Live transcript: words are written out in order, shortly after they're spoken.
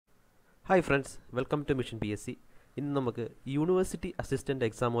Hi friends, welcome to mission PSC. ഇന്ന് നമുക്ക് university assistant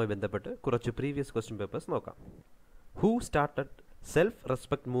എക്സാമുമായി ബന്ധപ്പെട്ട് കുറച്ച് പ്രീവിയസ് ക്വസ്റ്റ്യൻ പേപ്പേഴ്സ് നോക്കാം. Who started self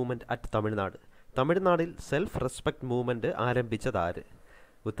respect movement at Tamil Nadu? തമിഴ്നാടിൽ self respect movement ആരംഭിച്ചതാര്?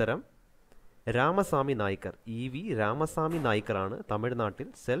 ഉത്തരം രാമസ്വാമി നായ്ക്കർ. രാമസ്വാമി നായ്ക്കറാണ് തമിഴ്നാട്ടിൽ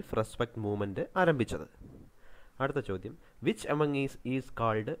സെൽഫ് റെസ്പെക്ട് മൂവ്മെൻറ്റ് ആരംഭിച്ചത്. അടുത്ത ചോദ്യം, which among is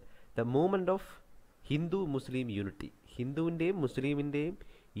called the movement of Hindu Muslim unity? ഹിന്ദുവിൻ്റെയും മുസ്ലിമിൻ്റെയും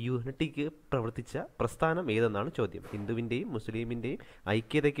യൂണിറ്റിക്ക് പ്രവർത്തിച്ച പ്രസ്ഥാനം ഏതെന്നാണ് ചോദ്യം. ഹിന്ദുവിൻ്റെയും മുസ്ലിമിൻ്റെയും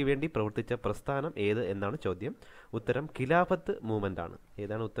ഐക്യതയ്ക്ക് വേണ്ടി പ്രവർത്തിച്ച പ്രസ്ഥാനം ഏത് എന്നാണ് ചോദ്യം. ഉത്തരം ഖിലാഫത്ത് മൂവ്മെൻ്റ് ആണ്.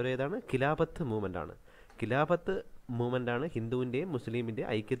 ഉത്തരം ഖിലാഫത്ത് മൂവ്മെൻ്റ് ആണ്. ഖിലാഫത്ത് മൂവ്മെൻ്റ് ആണ് ഹിന്ദുവിൻ്റെയും മുസ്ലിമിൻ്റെയും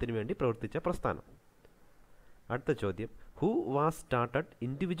ഐക്യത്തിന് വേണ്ടി പ്രവർത്തിച്ച പ്രസ്ഥാനം. അടുത്ത ചോദ്യം, who was started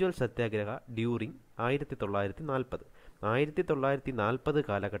individual Satyagraha during 1940? 1940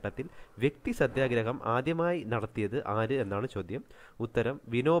 കാലഘട്ടത്തിൽ വ്യക്തി സത്യാഗ്രഹം ആദ്യമായി നടത്തിയത് ആര് എന്നാണ് ചോദ്യം. ഉത്തരം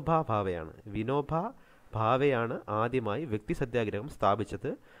വിനോബാ ഭാവെയാണ്. വിനോബാ ഭാവെയാണ് ആദ്യമായി വ്യക്തി സത്യാഗ്രഹം സ്ഥാപിച്ചത്.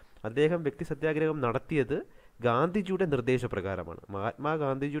 അദ്ദേഹം വ്യക്തി സത്യാഗ്രഹം നടത്തിയത് ഗാന്ധിജിയുടെ നിർദ്ദേശപ്രകാരമാണ്.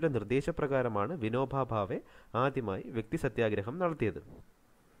 മഹാത്മാഗാന്ധിജിയുടെ നിർദ്ദേശപ്രകാരമാണ് വിനോബാ ഭാവെ ആദ്യമായി വ്യക്തി സത്യാഗ്രഹം നടത്തിയത്.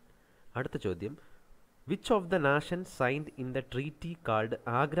 അടുത്ത ചോദ്യം, which of the nation signed in the treaty called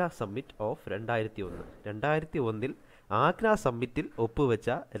Agra summit of 2001? 2001 Agra സമ്മിറ്റിൽ ഒപ്പുവെച്ച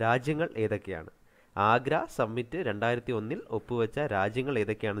രാജ്യങ്ങൾ ഏതൊക്കെയാണ്? ആഗ്ര സമ്മിറ്റ് 2001 ഒപ്പുവെച്ച രാജ്യങ്ങൾ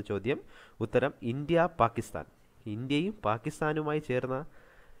ഏതൊക്കെയാണ് ചോദ്യം. ഉത്തരം ഇന്ത്യ, പാകിസ്ഥാൻ. ഇന്ത്യയും പാകിസ്ഥാനുമായി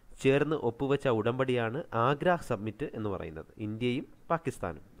ചേർന്ന് ഒപ്പുവെച്ച ഉടമ്പടിയാണ് ആഗ്ര സമ്മിറ്റ് എന്ന് പറയുന്നത്. ഇന്ത്യയും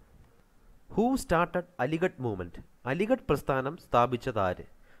പാകിസ്ഥാനും. Who started Aligarh movement? Aligarh പ്രസ്ഥാനം സ്ഥാപിച്ചതാര്?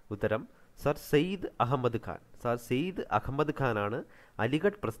 ഉത്തരം സർ സെയ്ദ് അഹമ്മദ് ഖാൻ. സർ സെയ്ദ് അഹമ്മദ് ഖാനാണ്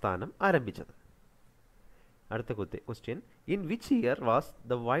അലിഗഡ് പ്രസ്ഥാനം ആരംഭിച്ചത്. അടുത്ത question, in which year was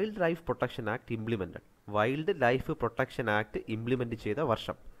the wild life protection act implemented? Wild life protection act implement ചെയ്ത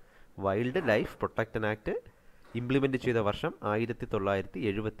വർഷം. Wild life protection act implement ചെയ്ത വർഷം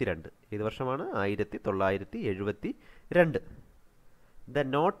 1972. ഏത് വർഷമാണ്? 1972. The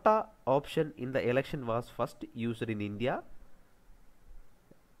NOTA option in the election was first used in India.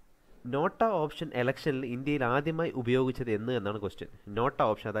 NOTA option ഇലക്ഷനിൽ ഇന്ത്യയിൽ ആദ്യമായി ഉപയോഗിച്ചത് എന്നാണ് ക്വസ്റ്റ്യൻ. നോട്ട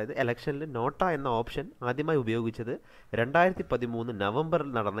ഓപ്ഷൻ, അതായത് ഇലക്ഷനിൽ നോട്ട എന്ന ഓപ്ഷൻ ആദ്യമായി ഉപയോഗിച്ചത് 2013 നവംബറിൽ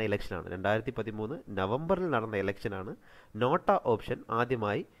നടന്ന ഇലക്ഷനാണ്. 2013 നവംബറിൽ നടന്ന ഇലക്ഷനാണ് നോട്ട ഓപ്ഷൻ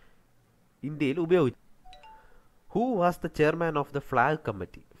ആദ്യമായി ഇന്ത്യയിൽ ഉപയോഗിച്ചത്. Who was the chairman of the flag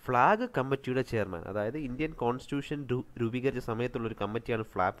committee? Flag കമ്മിറ്റിയുടെ ചെയർമാൻ, അതായത് ഇന്ത്യൻ കോൺസ്റ്റിറ്റ്യൂഷൻ രൂപീകരിച്ച സമയത്തുള്ളൊരു കമ്മിറ്റിയാണ്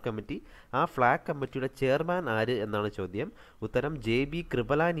ഫ്ലാഗ് കമ്മിറ്റി. ആ ഫ്ലാഗ് കമ്മിറ്റിയുടെ ചെയർമാൻ ആര് എന്നാണ് ചോദ്യം. ഉത്തരം JB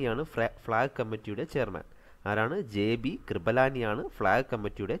കൃപലാനിയാണ് ഫ്ലാഗ് കമ്മിറ്റിയുടെ ചെയർമാൻ. ആരാണ്? JB കൃപലാനിയാണ് ഫ്ലാഗ്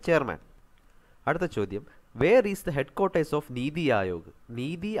കമ്മിറ്റിയുടെ ചെയർമാൻ. അടുത്ത ചോദ്യം, where is the head quarters of NITI Aayog?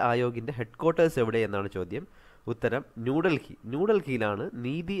 നീതി ആയോഗിൻ്റെ ഹെഡ് ക്വാർട്ടേഴ്സ് എവിടെ എന്നാണ് ചോദ്യം. ഉത്തരം ന്യൂഡൽഹി. ന്യൂഡൽഹിയിലാണ്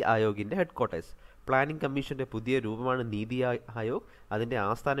നീതി ആയോഗിൻ്റെ ഹെഡ് ക്വാർട്ടേഴ്സ്. പ്ലാനിംഗ് കമ്മീഷൻ്റെ പുതിയ രൂപമാണ് നീതി ആയോഗ്. അതിൻ്റെ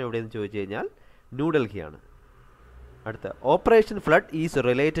ആസ്ഥാനം എവിടെയെന്ന് ചോദിച്ചു കഴിഞ്ഞാൽ ന്യൂഡൽഹിയാണ്. അടുത്ത, operation flood is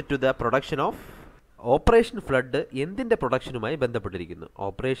related to the production of? Operation flood എന്തിൻ്റെ പ്രൊഡക്ഷനുമായി ബന്ധപ്പെട്ടിരിക്കുന്നു?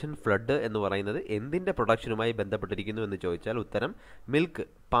 ഓപ്പറേഷൻ ഫ്ലഡ് എന്ന് പറയുന്നത് എന്തിൻ്റെ പ്രൊഡക്ഷനുമായി ബന്ധപ്പെട്ടിരിക്കുന്നു എന്ന് ചോദിച്ചാൽ ഉത്തരം മിൽക്ക്,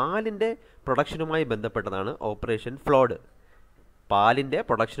 പാലിൻ്റെ പ്രൊഡക്ഷനുമായി ബന്ധപ്പെട്ടതാണ് ഓപ്പറേഷൻ ഫ്ലോഡ്. പാലിൻ്റെ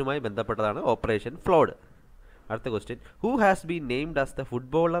പ്രൊഡക്ഷനുമായി ബന്ധപ്പെട്ടതാണ് ഓപ്പറേഷൻ ഫ്ലോഡ്. അടുത്ത question, who has been named as the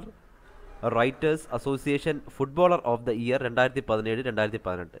footballer writers association footballer of the year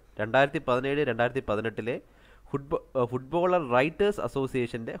 2017-2018? 2017-2018 footballer writers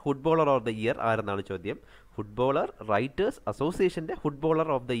അസോസിയേഷൻ്റെ ഫുട്ബോളർ ഓഫ് ദ ഇയർ ആരെന്നാണ് ചോദ്യം. ഫുട്ബോളർ റൈറ്റേഴ്സ് അസോസിയേഷൻ്റെ ഫുട്ബോളർ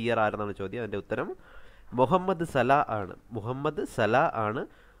ഓഫ് ദ ഇയർ ആരെന്നാണ് ചോദ്യം. അതിൻ്റെ ഉത്തരം മുഹമ്മദ് സലാ ആണ്. മുഹമ്മദ് സലാ ആണ്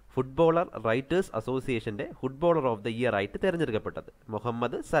footballer writers അസോസിയേഷൻ്റെ footballer of the year ആയിട്ട് തിരഞ്ഞെടുക്കപ്പെട്ടത്.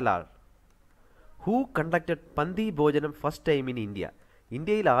 Mohamed Salah. ഹൂ കണ്ടക്റ്റഡ് പന്തി ഭോജനം ഫസ്റ്റ് ടൈം ഇൻ ഇന്ത്യ?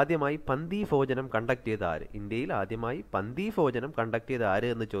 ഇന്ത്യയിൽ ആദ്യമായി പന്തി ഭോജനം കണ്ടക്ട് ചെയ്ത ആര്? ഇന്ത്യയിൽ ആദ്യമായി പന്തി ഭോജനം കണ്ടക്ട് ചെയ്ത ആര്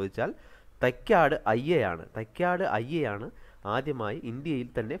എന്ന് ചോദിച്ചാൽ തൈക്കാട് അയ്യയാണ്. തൈക്കാട് അയ്യയാണ് ആദ്യമായി ഇന്ത്യയിൽ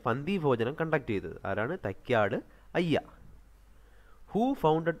തന്നെ പന്തി ഭോജനം കണ്ടക്ട് ചെയ്തത്. ആരാണ്? തൈക്കാട് അയ്യ. ഹൂ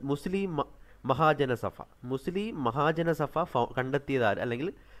ഫൗണ്ടഡ് മുസ്ലിം മഹാജനസഭ? മുസ്ലിം മഹാജനസഭ കണ്ടെത്തിയതാര് അല്ലെങ്കിൽ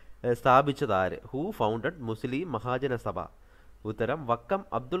സ്ഥാപിച്ചതാര്? ഹൂ ഫൗണ്ടഡ് മുസ്ലിം മഹാജനസഭ? ഉത്തരം വക്കം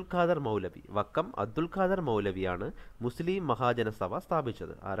അബ്ദുൽ ഖാദർ മൗലവി. വക്കം അബ്ദുൽ ഖാദർ മൗലവിയാണ് മുസ്ലിം മഹാജനസഭ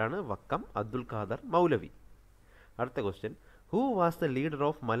സ്ഥാപിച്ചത്. ആരാണ്? വക്കം അബ്ദുൽ ഖാദർ മൗലവി. അടുത്ത question, who was the leader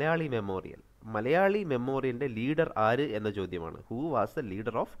of Malayali memorial? Malayali മെമ്മോറിയലിൻ്റെ leader ആര് എന്ന ചോദ്യമാണ്. Who was the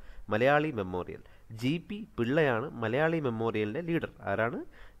leader of Malayali memorial? GP പിള്ളയാണ് Malayali മെമ്മോറിയലിൻ്റെ leader. ആരാണ്?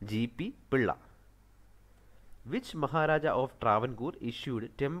 GP Pillai. Which Maharaja of Travancore issued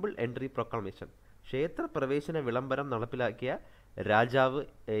temple entry proclamation? ക്ഷേത്ര പ്രവേശന വിളംബരം നടപ്പിലാക്കിയ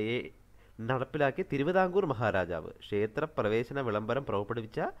തിരുവിതാംകൂർ മഹാരാജാവ്. ക്ഷേത്ര പ്രവേശന വിളംബരം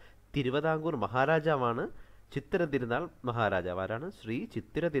പുറപ്പെടുവിച്ച തിരുവിതാംകൂർ മഹാരാജാവാണ് ചിത്തിര തിരുനാൾ മഹാരാജാവ്. ആരാണ്? ശ്രീ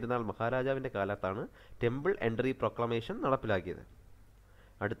ചിത്തിര തിരുനാൾ മഹാരാജാവിൻ്റെ കാലത്താണ് ടെമ്പിൾ എൻട്രി പ്രൊക്ലമേഷൻ നടപ്പിലാക്കിയത്.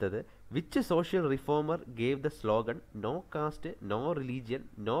 അടുത്തത്, which social reformer gave the slogan no cast no religion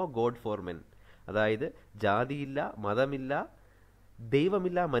no God four men? അതായത് ജാതിയില്ല, മതമില്ല,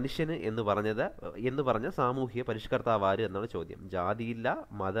 ദൈവമില്ല മനുഷ്യന് എന്ന് പറഞ്ഞ സാമൂഹിക പരിഷ്കർത്താവ് ആര് എന്നാണ് ചോദ്യം. ജാതിയില്ല,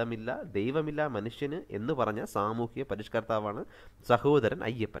 മതമില്ല, ദൈവമില്ല മനുഷ്യന് എന്ന് പറഞ്ഞ സാമൂഹിക പരിഷ്കർത്താവാണ് സഹോദരൻ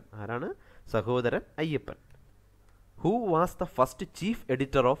അയ്യപ്പൻ. ആരാണ്? Sahodaran Ayyappan. Who was the first chief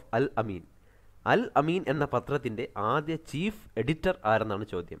editor of അൽ അമീൻ? അൽ അമീൻ എന്ന പത്രത്തിൻ്റെ ആദ്യ ചീഫ് എഡിറ്റർ ആരെന്നാണ്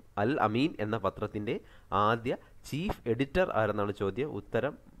ചോദ്യം. അൽ അമീൻ എന്ന പത്രത്തിൻ്റെ ആദ്യ ചീഫ് എഡിറ്റർ ആരെന്നാണ് ചോദ്യം.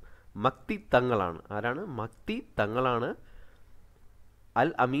 ഉത്തരം മക്തി തങ്ങളാണ്. ആരാണ്? മക്തി തങ്ങളാണ് അൽ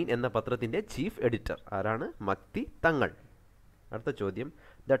അമീൻ എന്ന പത്രത്തിൻ്റെ ചീഫ് എഡിറ്റർ. ആരാണ്? മക്തി തങ്ങൾ. അടുത്ത ചോദ്യം,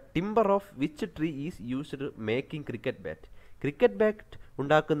 the timber of which tree is used making cricket bat? Cricket bat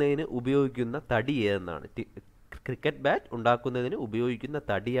ഉണ്ടാക്കുന്നതിന് ഉപയോഗിക്കുന്ന തടി ഏതെന്നാണ്? ക്രിക്കറ്റ് ബാറ്റ് ഉണ്ടാക്കുന്നതിന് ഉപയോഗിക്കുന്ന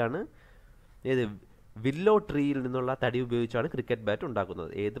തടിയാണ് ഏത്? വില്ലോ ട്രീയിൽ നിന്നുള്ള തടി ഉപയോഗിച്ചാണ് ക്രിക്കറ്റ് ബാറ്റ്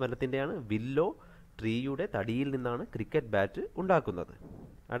ഉണ്ടാക്കുന്നത്. ഏത് മരത്തിൻ്റെയാണ്? വില്ലോ ട്രീയുടെ തടിയിൽ നിന്നാണ് ക്രിക്കറ്റ് ബാറ്റ് ഉണ്ടാക്കുന്നത്.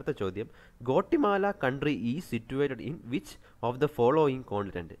 അടുത്ത ചോദ്യം, Guatemala country is situated in which of the following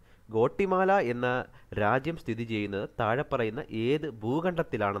continent? Guatemala എന്ന രാജ്യം സ്ഥിതി ചെയ്യുന്നത് താഴെ പറയുന്ന ഏത്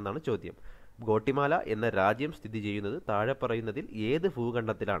ഭൂഖണ്ഡത്തിലാണെന്നാണ് ചോദ്യം. ഗോട്ടിമാല എന്ന രാജ്യം സ്ഥിതി ചെയ്യുന്നത് താഴെ പറയുന്നതിൽ ഏത്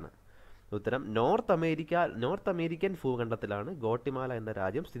ഭൂഖണ്ഡത്തിലാണ്? ഉത്തരം നോർത്ത് അമേരിക്കൻ ഭൂഖണ്ഡത്തിലാണ് ഗോട്ടിമാല എന്ന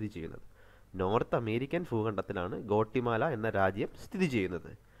രാജ്യം സ്ഥിതി ചെയ്യുന്നത്. നോർത്ത് അമേരിക്കൻ ഭൂഖണ്ഡത്തിലാണ് ഗോട്ടിമാല എന്ന രാജ്യം സ്ഥിതി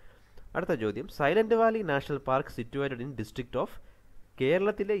ചെയ്യുന്നത്. അടുത്ത ചോദ്യം, silent Valley national park situated in district of?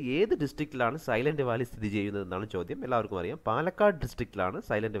 കേരളത്തിലെ ഏത് ഡിസ്ട്രിക്റ്റിലാണ് സൈലന്റ് വാലി സ്ഥിതി ചെയ്യുന്നത് എന്നാണ് ചോദ്യം. എല്ലാവർക്കും അറിയാം, പാലക്കാട് ഡിസ്ട്രിക്റ്റിലാണ്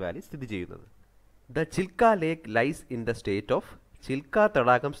സൈലന്റ് വാലി സ്ഥിതി ചെയ്യുന്നത്. The Chilka lake lies in the state of? Chilka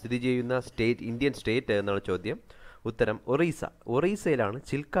തടാകം സ്ഥിതി ചെയ്യുന്ന ഇന്ത്യൻ സ്റ്റേറ്റ് എന്നാണ് ചോദ്യം. ഉത്തരം ഒറീസ. ഒറീസയിലാണ്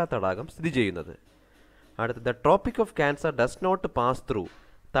ചിൽക്ക തടാകം സ്ഥിതി ചെയ്യുന്നത്. അടുത്തത്, the tropic of cancer does not pass through?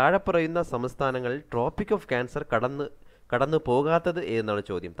 താഴെ പറയുന്ന സംസ്ഥാനങ്ങളിൽ ട്രോപ്പിക് ഓഫ് ക്യാൻസർ കടന്നു പോകാത്തത് ഏതെന്നാണ്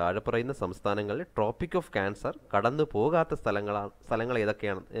ചോദ്യം. താഴെ പറയുന്ന സംസ്ഥാനങ്ങളിൽ ട്രോപ്പിക് ഓഫ് ക്യാൻസർ കടന്നു പോകാത്ത സ്ഥലങ്ങൾ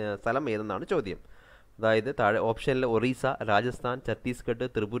ഏതൊക്കെയാണ്? സ്ഥലം ഏതെന്നാണ് ചോദ്യം. അതായത് താഴെ ഓപ്ഷനിൽ ഒറീസ, രാജസ്ഥാൻ, ഛത്തീസ്ഗഡ്,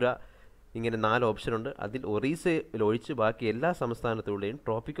 ത്രിപുര, ഇങ്ങനെ 4 ഓപ്ഷനുണ്ട്. അതിൽ ഒറീസയിൽ ഒഴിച്ച് ബാക്കി എല്ലാ സംസ്ഥാനത്തിലൂടെയും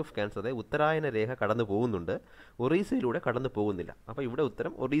ട്രോപ്പിക് ഓഫ് ക്യാൻസർ, അതായത് ഉത്തരായന രേഖ കടന്നു പോകുന്നുണ്ട്. ഒറീസയിലൂടെ കടന്നു പോകുന്നില്ല. അപ്പോൾ ഇവിടെ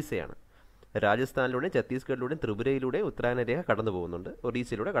ഉത്തരം ഒറീസയാണ്. രാജസ്ഥാനിലൂടെയും ഛത്തീസ്ഗഡിലൂടെയും ത്രിപുരയിലൂടെയും ഉത്തരായന രേഖ കടന്നു പോകുന്നുണ്ട്.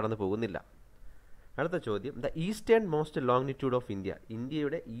 ഒറീസയിലൂടെ കടന്നു പോകുന്നില്ല. അടുത്ത ചോദ്യം, the eastern most longitude of India?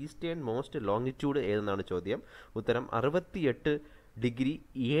 ഇന്ത്യയുടെ ഈസ്റ്റേൺ മോസ്റ്റ് ലോങ്ങിറ്റ്യൂഡ് ഏതെന്നാണ് ചോദ്യം. ഉത്തരം 68 ഡിഗ്രി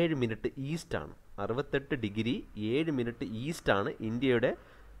 7 മിനിറ്റ് ഈസ്റ്റ് ആണ്. 68 ഡിഗ്രി 7 മിനിറ്റ് ഈസ്റ്റ് ആണ് ഇന്ത്യയുടെ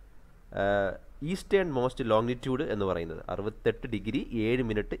ഈസ്റ്റേൺ മോസ്റ്റ് ലോങ്ങിറ്റ്യൂഡ് എന്ന് പറയുന്നത്. 68 ഡിഗ്രി 7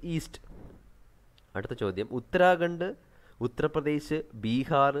 മിനിറ്റ് ഈസ്റ്റ്. അടുത്ത ചോദ്യം, Uttarakhand, Uttar Pradesh,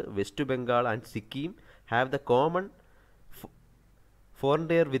 Bihar, west Bengal and Sikkim have the common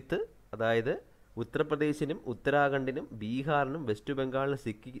ഫോർണ്ടിയർ വിത്ത്? അതായത് ഉത്തർപ്രദേശിനും ഉത്തരാഖണ്ഡിനും ബീഹാറിനും വെസ്റ്റ് ബംഗാളിനും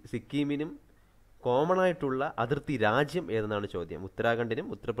സിക്കിമിനും കോമൺ ആയിട്ടുള്ള അതിർത്തി രാജ്യം ഏതെന്നാണ് ചോദ്യം. ഉത്തരാഖണ്ഡിനും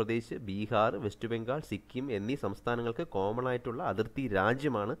ഉത്തർപ്രദേശ്, ബീഹാർ, വെസ്റ്റ് ബംഗാൾ, സിക്കിം എന്നീ സംസ്ഥാനങ്ങൾക്ക് കോമൺ ആയിട്ടുള്ള അതിർത്തി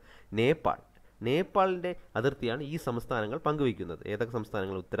രാജ്യമാണ് നേപ്പാൾ. നേപ്പാളിൻ്റെ അതിർത്തിയാണ് ഈ സംസ്ഥാനങ്ങൾ പങ്കുവയ്ക്കുന്നത്. ഏതൊക്കെ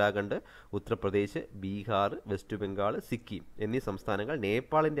സംസ്ഥാനങ്ങൾ? ഉത്തരാഖണ്ഡ്, ഉത്തർപ്രദേശ്, ബീഹാർ, വെസ്റ്റ് ബംഗാൾ, സിക്കിം എന്നീ സംസ്ഥാനങ്ങൾ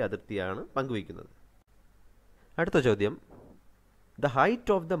നേപ്പാളിൻ്റെ അതിർത്തിയാണ് പങ്കുവയ്ക്കുന്നത്. അടുത്ത ചോദ്യം, the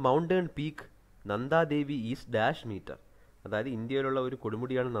height of the mountain peak Nandadevi is dash metre? അതായത് ഇന്ത്യയിലുള്ള ഒരു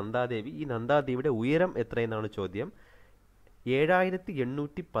കൊടുമുടിയാണ് നന്ദാദേവി. ഈ നന്ദാദേവിയുടെ ഉയരം എത്രയെന്നാണ് ചോദ്യം.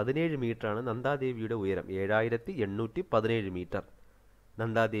 7817 മീറ്ററാണ് നന്ദാദേവിയുടെ ഉയരം. 7817 മീറ്റർ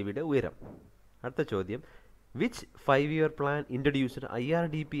നന്ദാദേവിയുടെ ഉയരം. അടുത്ത ചോദ്യം, which 5-year plan introduced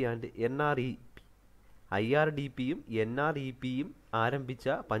IRDP and NREP? IRDPയും NREPയും ആരംഭിച്ച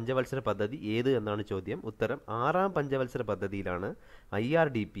പഞ്ചവത്സര പദ്ധതി ഏത് എന്നാണ് ചോദ്യം. ഉത്തരം 6ാം പഞ്ചവത്സര പദ്ധതിയിലാണ്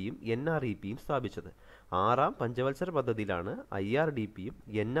IRDPയും NREPയും സ്ഥാപിച്ചത്. 6ാം പഞ്ചവത്സര പദ്ധതിയിലാണ് IRDPയും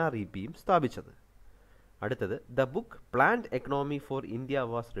NREPയും സ്ഥാപിച്ചത്. അടുത്തത്, the book planned economy for India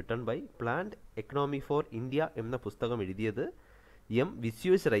was written by? Planned economy for India എന്ന പുസ്തകം എഴുതിയത് M.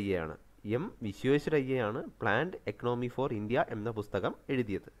 വിശ്വേശ്വരയ്യയാണ്. M. വിശ്വേശ്വരയ്യയാണ് planned economy for India എന്ന പുസ്തകം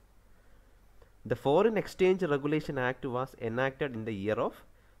എഴുതിയത്. The Foreign Exchange Regulation Act was enacted in the year of?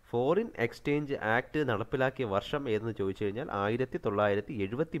 Foreign exchange act നടപ്പിലാക്കിയ വർഷം ഏതെന്ന് ചോദിച്ചു കഴിഞ്ഞാൽ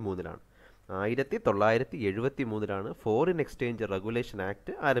 1973. 1973 ഫോറിൻ എക്സ്ചേഞ്ച് റെഗുലേഷൻ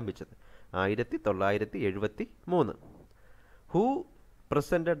ആക്ട് ആരംഭിച്ചത്. 1973. Who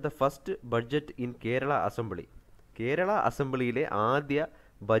presented the first budget in Kerala assembly? Kerala അസംബ്ലിയിലെ ആദ്യ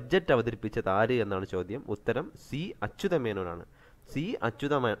ബഡ്ജറ്റ് അവതരിപ്പിച്ചത് ആര് എന്നാണ് ചോദ്യം. ഉത്തരം C. അച്യുതമേനോനാണ്. C.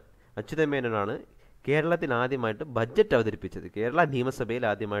 അച്യുതമേനോനാണ് കേരളത്തിൽ ആദ്യമായിട്ട് ബഡ്ജറ്റ് അവതരിപ്പിച്ചത്, കേരള നിയമസഭയിൽ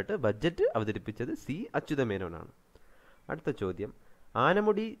ആദ്യമായിട്ട് ബഡ്ജറ്റ് അവതരിപ്പിച്ചത് സി അച്യുതമേനോനാണ്. അടുത്ത ചോദ്യം,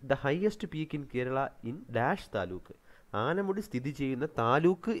 Anamudi the highest peak in Kerala in dash taluk. Anamudi സ്ഥിതി ചെയ്യുന്ന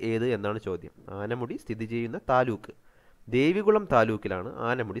താലൂക്ക് ഏത് എന്നാണ് ചോദ്യം. ആനമുടി സ്ഥിതി ചെയ്യുന്ന താലൂക്ക് ദേവികുളം താലൂക്കിലാണ്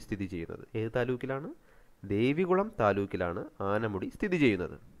ആനമുടി സ്ഥിതി ചെയ്യുന്നത്. ഏത് താലൂക്കിലാണ്? ദേവികുളം താലൂക്കിലാണ് ആനമുടി സ്ഥിതി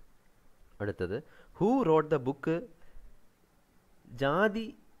ചെയ്യുന്നത്. അടുത്തത്, ഹൂ റോട്ട് ദ ബുക്ക് ജാതി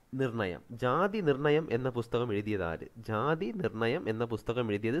നിർണയം. ജാതി നിർണയം എന്ന പുസ്തകം എഴുതിയത് ആര്? ജാതി നിർണയം എന്ന പുസ്തകം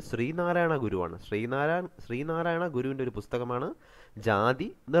എഴുതിയത് ശ്രീനാരായണ ഗുരുവാണ്. ശ്രീനാരായണ ഗുരുവിൻ്റെ ഒരു പുസ്തകമാണ് ജാതി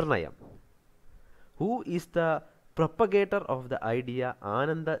നിർണയം. Who is the പ്രൊപ്പഗേറ്റർ of the idea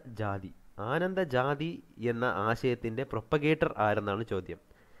ആനന്ദജാതി. ആനന്ദജാതി എന്ന ആശയത്തിൻ്റെ പ്രൊപ്പഗേറ്റർ ആരെന്നാണ് ചോദ്യം.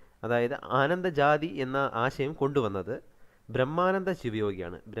 അതായത് ആനന്ദജാതി എന്ന ആശയം കൊണ്ടുവന്നത് ബ്രഹ്മാനന്ദ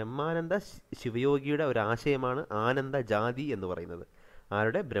ശിവയോഗിയാണ്. ബ്രഹ്മാനന്ദ ശിവയോഗിയുടെ ഒരു ആശയമാണ് ആനന്ദജാതി എന്ന് പറയുന്നത്.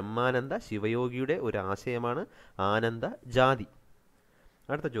 ആരുടെ? ബ്രഹ്മാനന്ദ ശിവയോഗിയുടെ ഒരു ആശയമാണ് ആനന്ദജാതി.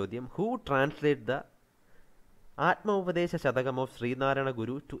 അടുത്ത ചോദ്യം, who translate the Atmopadesa Satakam of Sreenarayana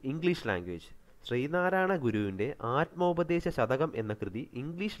Guru to English language. Sreenarayana ഗുരുവിൻ്റെ ആത്മോപദേശ ശതകം എന്ന കൃതി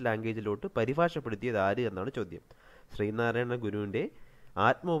ഇംഗ്ലീഷ് ലാംഗ്വേജിലോട്ട് പരിഭാഷപ്പെടുത്തിയത് ആര് എന്നാണ് ചോദ്യം. ശ്രീനാരായണ ഗുരുവിൻ്റെ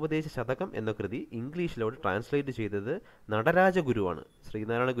ആത്മോപദേശ ശതകം എന്ന കൃതി ഇംഗ്ലീഷിലോട്ട് ട്രാൻസ്ലേറ്റ് ചെയ്തത് നടരാജ ഗുരുവാണ്.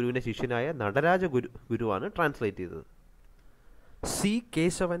 ശ്രീനാരായണ ഗുരുവിൻ്റെ ശിഷ്യനായ നടരാജ ഗുരുവാണ് ട്രാൻസ്ലേറ്റ് ചെയ്തത്. C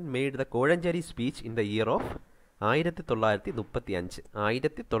Keshavan made the Kozhencherry speech in the year of 1935.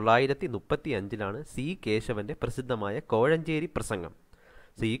 1935 C കേശവൻ്റെ പ്രസിദ്ധമായ കോഴഞ്ചേരി പ്രസംഗം.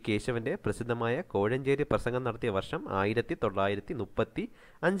 സി കേശവൻ്റെ പ്രസിദ്ധമായ കോഴഞ്ചേരി പ്രസംഗം നടത്തിയ വർഷം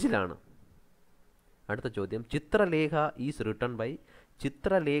 1935. അടുത്ത ചോദ്യം, Chitralekha is written by.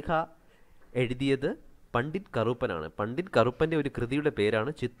 Chitralekha എഴുതിയത് പണ്ഡിറ്റ് കറുപ്പനാണ്. പണ്ഡിറ്റ് കറുപ്പൻ്റെ ഒരു കൃതിയുടെ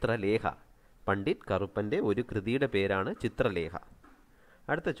പേരാണ് ചിത്രലേഖ. പണ്ഡിറ്റ് കറുപ്പൻ്റെ ഒരു കൃതിയുടെ പേരാണ് ചിത്രലേഖ.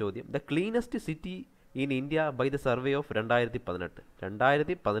 അടുത്ത ചോദ്യം, the cleanest city in India by the survey of 2018.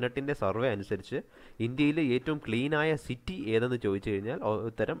 2018 survey അനുസരിച്ച് ഇന്ത്യയിലെ ഏറ്റവും ക്ലീനായ സിറ്റി ഏതെന്ന് ചോദിച്ചു കഴിഞ്ഞാൽ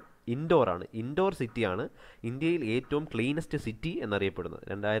ഉത്തരം ഇൻഡോറാണ്. ഇൻഡോർ സിറ്റിയാണ് ഇന്ത്യയിൽ ഏറ്റവും ക്ലീനസ്റ്റ് സിറ്റി എന്നറിയപ്പെടുന്നത്.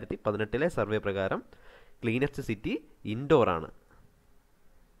 2018 സർവേ പ്രകാരം cleanest city ഇൻഡോറാണ്.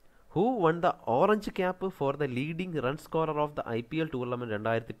 Who one the orange cap for the leading run scorer of the IPL tournament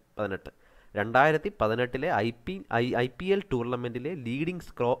 2018. 2018 IPL ടൂർണമെൻറ്റിലെ leading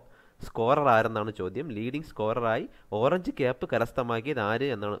scorer ആരെന്നാണ് ചോദ്യം. ലീഡിംഗ് സ്കോററായി ഓറഞ്ച് ക്യാപ്പ് കരസ്ഥമാക്കിയത് ആര്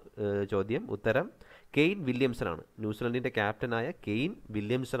എന്നാണ് ചോദ്യം. ഉത്തരം കെയ്ൻ വില്യംസനാണ്. ന്യൂസിലൻഡിൻ്റെ ക്യാപ്റ്റനായ കെയ്ൻ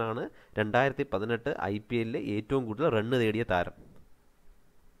വില്യംസനാണ് 2018 IPL ഏറ്റവും കൂടുതൽ റണ്ണ് നേടിയ താരം.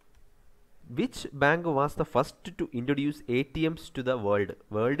 Which bank was the first to introduce ATMs to the world.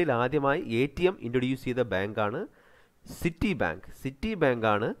 വേൾഡിൽ ആദ്യമായി ATM ഇൻട്രൊഡ്യൂസ് ചെയ്ത ബാങ്കാണ് സിറ്റി ബാങ്ക്. സിറ്റി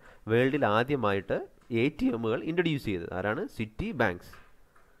ബാങ്കാണ് വേൾഡിൽ ആദ്യമായിട്ട് ATMകൾ ഇൻട്രൊഡ്യൂസ് ചെയ്തത്. ആരാണ്? City banks.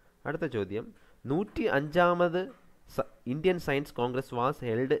 അടുത്ത ചോദ്യം, 105ാമത് Indian science congress was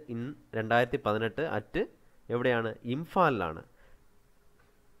held in 2018 at എവിടെയാണ്? ഇംഫാലിലാണ്.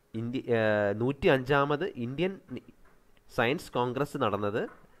 105ാമത് ഇന്ത്യൻ സയൻസ് കോൺഗ്രസ് നടന്നത്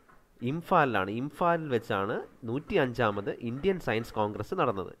ഇംഫാലിലാണ്. ഇംഫാലിൽ വെച്ചാണ് 105ാമത് ഇന്ത്യൻ സയൻസ് കോൺഗ്രസ്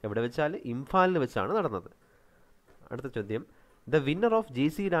നടന്നത്. എവിടെ വെച്ചാൽ? ഇംഫാലിൽ വെച്ചാണ് നടന്നത്. അടുത്ത ചോദ്യം, the winner of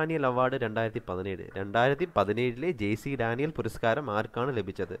JC Daniel award 2017. 2017 JC Daniel പുരസ്കാരം ആർക്കാണ്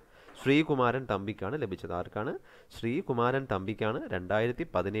ലഭിച്ചത്? ശ്രീകുമാരൻ തമ്പിക്കാണ് ലഭിച്ചത്. ആർക്കാണ്? ശ്രീകുമാരൻ തമ്പിക്കാണ്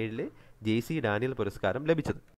 2017 JC ഡാനിയൽ പുരസ്കാരം ലഭിച്ചത്.